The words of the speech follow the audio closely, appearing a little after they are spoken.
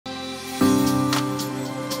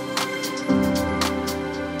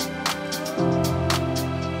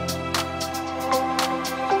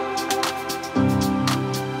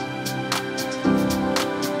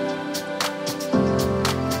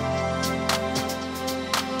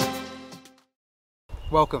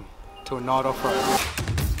Welcome to a night off-road.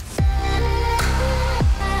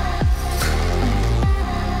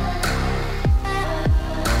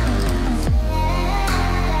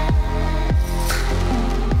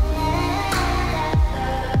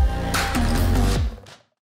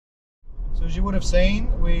 So as you would have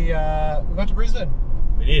seen, we got to Brisbane.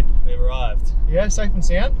 We did. We arrived. Yeah, safe and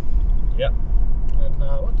sound. Yep. And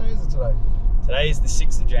what day is it today? Today is the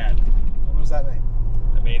 6th of Jan. What does that mean?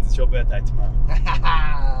 That means it's your birthday tomorrow.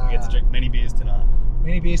 We get to drink many beers tonight.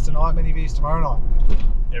 Many beers tonight, many beers tomorrow night.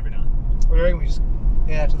 Every night. What do you reckon? We just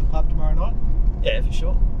head out to the pub tomorrow night? Yeah, for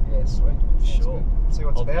sure. Yeah, sweet. For Sounds sure. good. See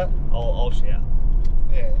what it's about. I'll shout.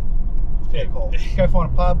 Yeah, fair call. Go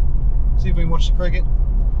find a pub, see if we can watch the cricket,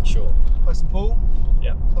 Sure. play some pool,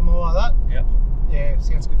 Yep. something like that. Yep. Yeah,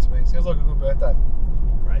 sounds good to me. Sounds like a good birthday.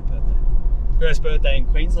 Great birthday. First birthday in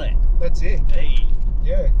Queensland. That's it. Hey.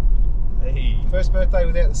 Yeah. Hey. First birthday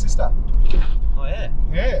without the sister. Oh yeah.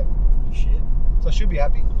 Yeah. Oh, shit. So I should be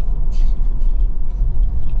happy.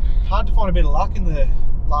 Hard to find a bit of luck in the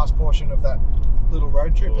last portion of that little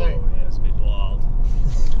road trip, hey? Oh yeah, it's a bit wild.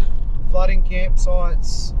 Flooding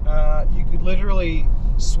campsites. You could literally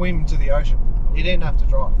swim to the ocean. You didn't have to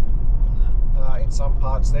drive. In some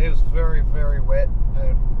parts there, it was very, very wet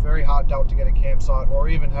and very hard to get a campsite or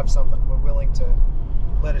even have some that were willing to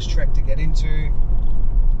let us trek to get into,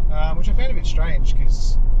 which I found a bit strange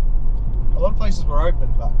because a lot of places were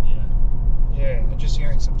open, but yeah, and just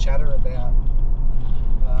hearing some chatter about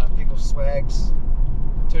people's swags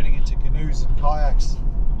turning into canoes and kayaks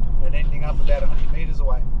and ending up about 100 metres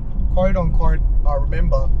away. Quote unquote, I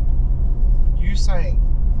remember you saying,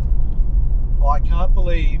 I can't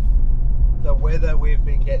believe the weather we've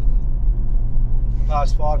been getting the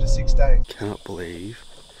past 5 to 6 days. Cannot believe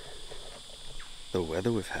the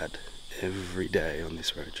weather we've had every day on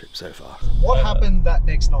this road trip so far. What happened that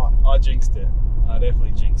next night? I jinxed it. I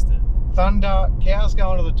definitely jinxed it. Thunder, cows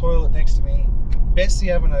going to the toilet next to me, Bessie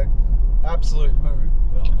having an absolute moo,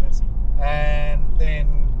 Well, Bessie. and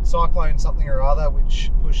then cyclone something or other which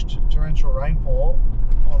pushed torrential rainfall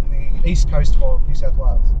on the east coast of New South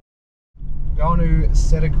Wales. Going to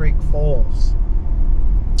Cedar Creek Falls,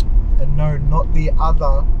 and no, not the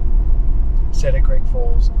other Cedar Creek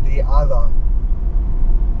Falls, the other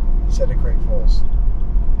Cedar Creek Falls,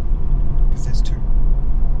 because there's two.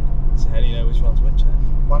 So how do you know which one's which?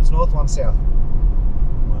 One's north, one's south.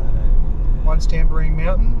 One's Tambourine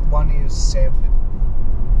Mountain, one is Samford.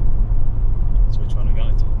 So which one are we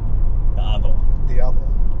going to? The other one. The other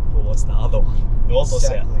one. Well, what's the other one? North or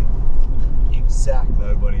south? Exactly.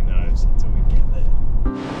 Nobody knows until we get there.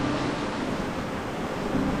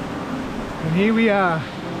 And here we are,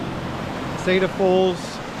 Cedar Falls,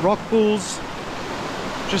 Rock Pools,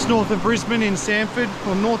 just north of Brisbane in Samford,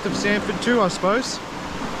 or north of Samford too, I suppose.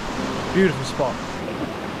 Beautiful spot.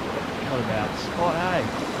 What about spot, eh?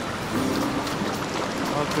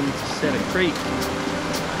 Welcome to Cedar Creek.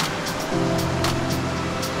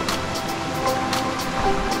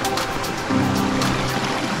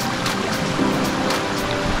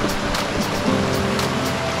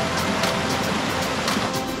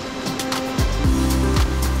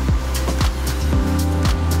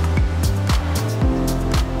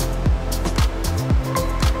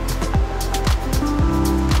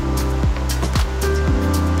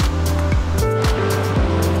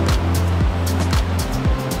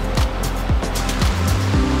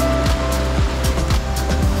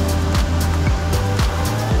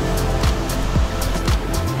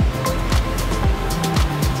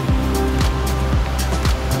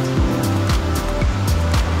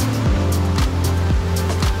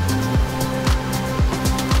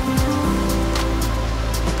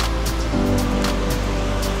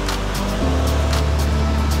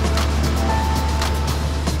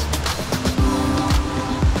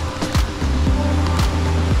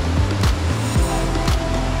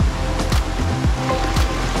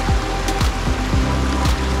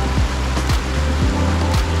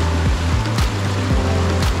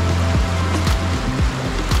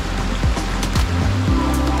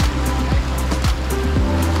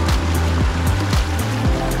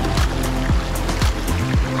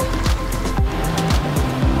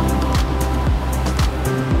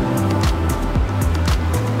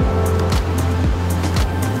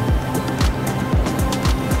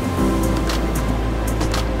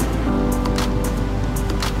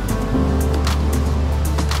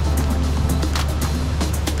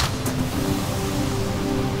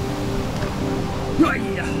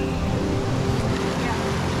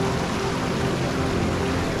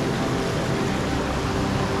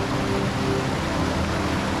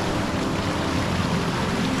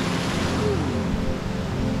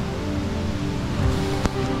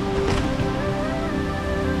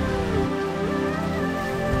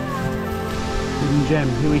 gem.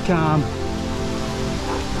 Here we come.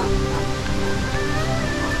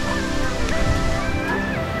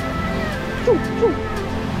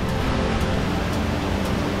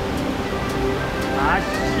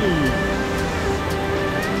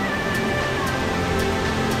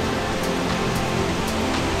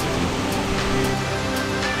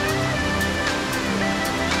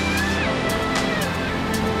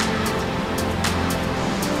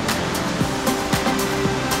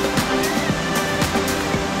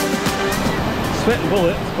 Sweating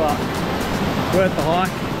bullets, but worth the hike.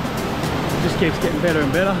 It just keeps getting better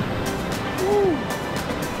and better. Woo.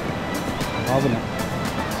 Loving it.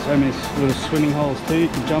 So many little swimming holes too you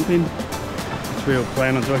can jump in. Which we'll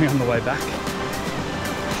plan on doing on the way back.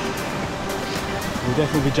 We'll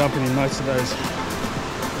definitely be jumping in most of those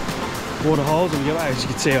water holes when we get back. As you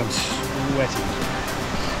can see, I'm sweating.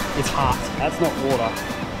 It's hot. That's not water.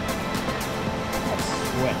 That's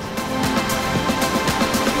sweat.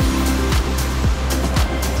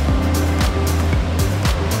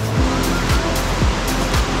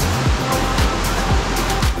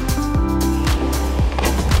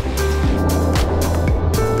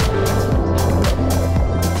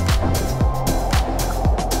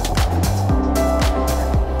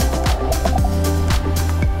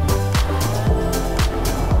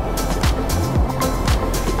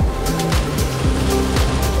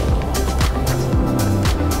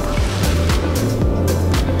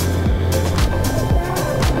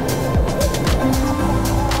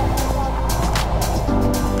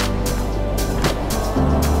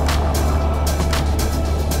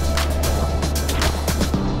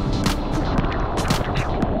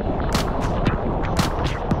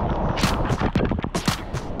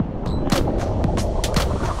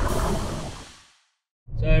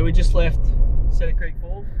 So we just left Cedar Creek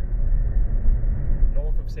Falls,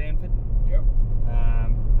 north of Samford. Yep.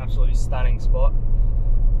 Absolutely stunning spot.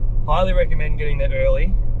 Highly recommend getting there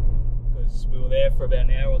early because we were there for about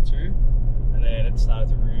an hour or two and then it started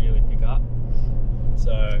to really pick up.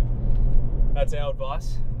 So that's our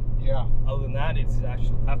advice. Yeah. Other than that, it's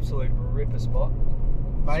actually absolute ripper spot.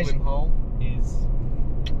 Amazing. Swim hole is,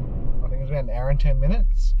 I think it was about an hour and 10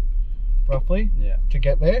 minutes, roughly, yeah, to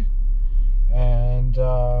get there. And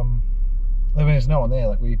I mean, there's no one there.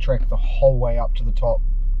 Like, we trekked the whole way up to the top,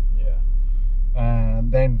 yeah,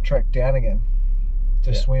 and then trekked down again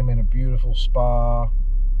to swim in a beautiful spa,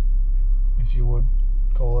 if you would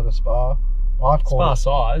call it a spa. I've called spa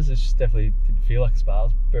size. It just definitely didn't feel like a spa. It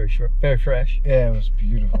was very short, very fresh. Yeah, it was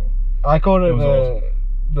beautiful. I called it, awesome.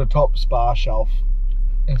 The top spa shelf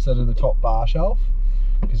instead of the top bar shelf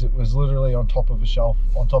because it was literally on top of a shelf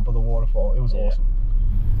on top of the waterfall. It was awesome.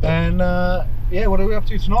 And yeah, what are we up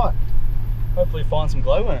to tonight? Hopefully find some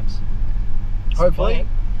glowworms. Hopefully.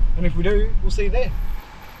 And if we do, we'll see you there.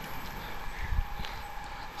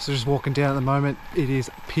 So just walking down at the moment, it is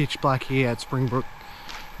pitch black here at Springbrook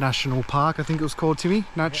National Park, I think it was called, Timmy.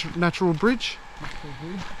 Natural Bridge.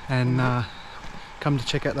 And come to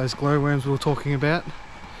check out those glowworms we were talking about.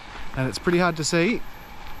 And it's pretty hard to see,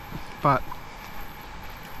 but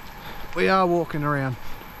we are walking around.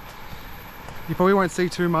 You probably won't see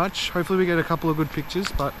too much. Hopefully we get a couple of good pictures,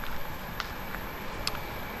 but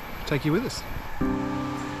take you with us.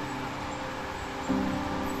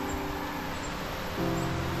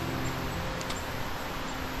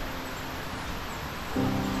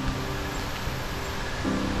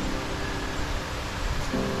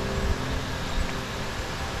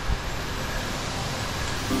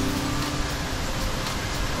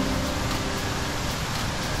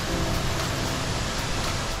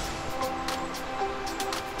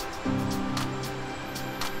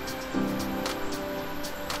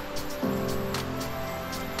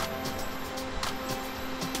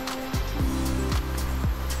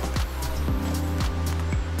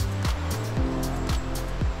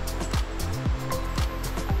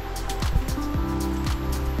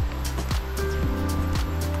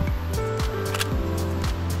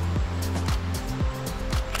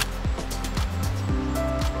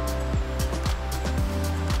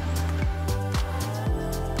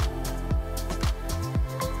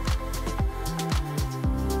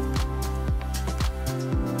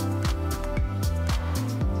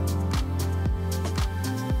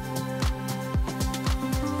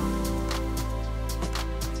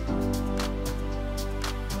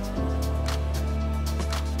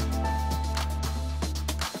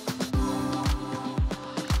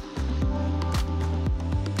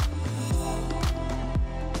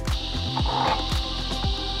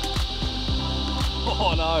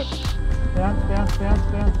 Oh no. Bounce, bounce, bounce,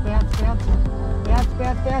 bounce, bounce, bounce. Bounce,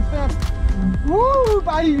 bounce, bounce, bounce. Woo,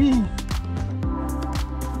 baby!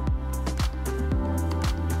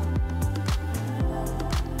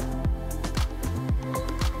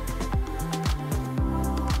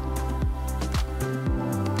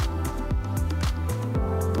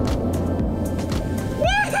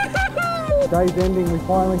 Day's ending, we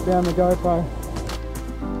finally found the GoPro.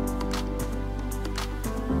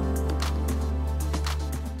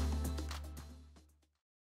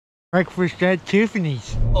 Breakfast at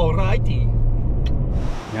Tiffany's. Alrighty.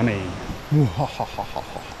 Yummy.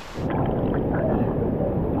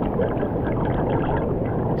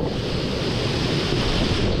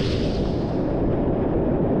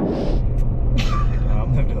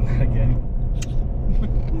 I'm never doing that again.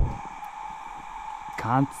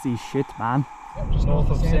 Can't see shit, man. Just north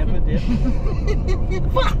of Samford, yeah.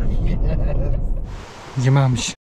 Your mum's.